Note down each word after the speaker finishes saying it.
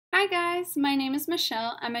Hi guys, my name is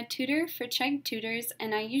Michelle. I'm a tutor for Chegg Tutors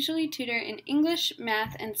and I usually tutor in English,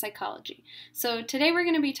 math, and psychology. So today we're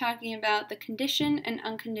going to be talking about the conditioned and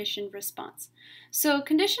unconditioned response. So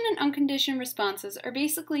conditioned and unconditioned responses are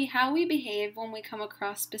basically how we behave when we come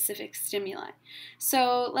across specific stimuli.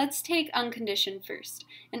 So let's take unconditioned first.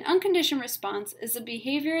 An unconditioned response is a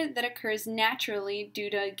behavior that occurs naturally due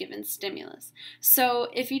to a given stimulus. So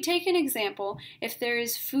if you take an example, if there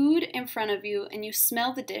is food in front of you and you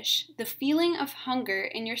smell the dish, the feeling of hunger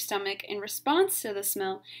in your stomach in response to the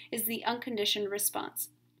smell is the unconditioned response.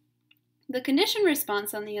 The conditioned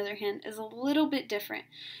response, on the other hand, is a little bit different.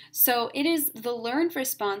 So it is the learned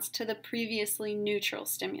response to the previously neutral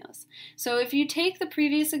stimulus. So if you take the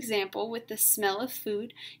previous example with the smell of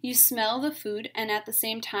food, you smell the food and at the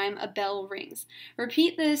same time a bell rings.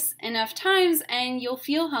 Repeat this enough times and you'll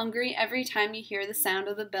feel hungry every time you hear the sound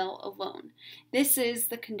of the bell alone. This is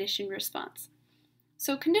the conditioned response.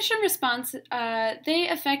 So conditioned response, they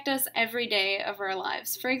affect us every day of our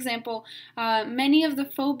lives. For example, many of the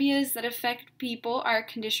phobias that affect people are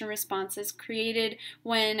conditioned responses created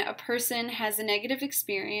when a person has a negative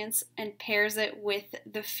experience and pairs it with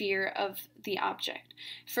the fear of the object.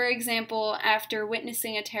 For example, after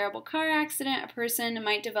witnessing a terrible car accident, a person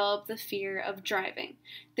might develop the fear of driving.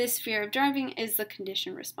 This fear of driving is the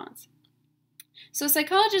conditioned response. So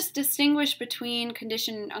psychologists distinguish between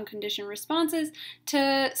conditioned and unconditioned responses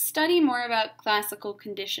to study more about classical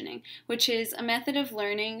conditioning, which is a method of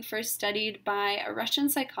learning first studied by a Russian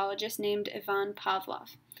psychologist named Ivan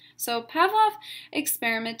Pavlov. So Pavlov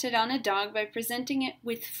experimented on a dog by presenting it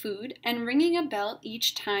with food and ringing a bell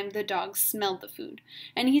each time the dog smelled the food.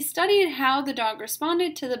 And he studied how the dog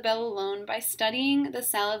responded to the bell alone by studying the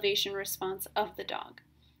salivation response of the dog.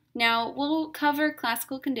 Now, we'll cover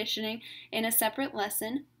classical conditioning in a separate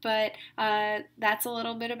lesson, but that's a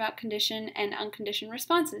little bit about conditioned and unconditioned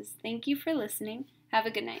responses. Thank you for listening. Have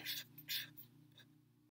a good night.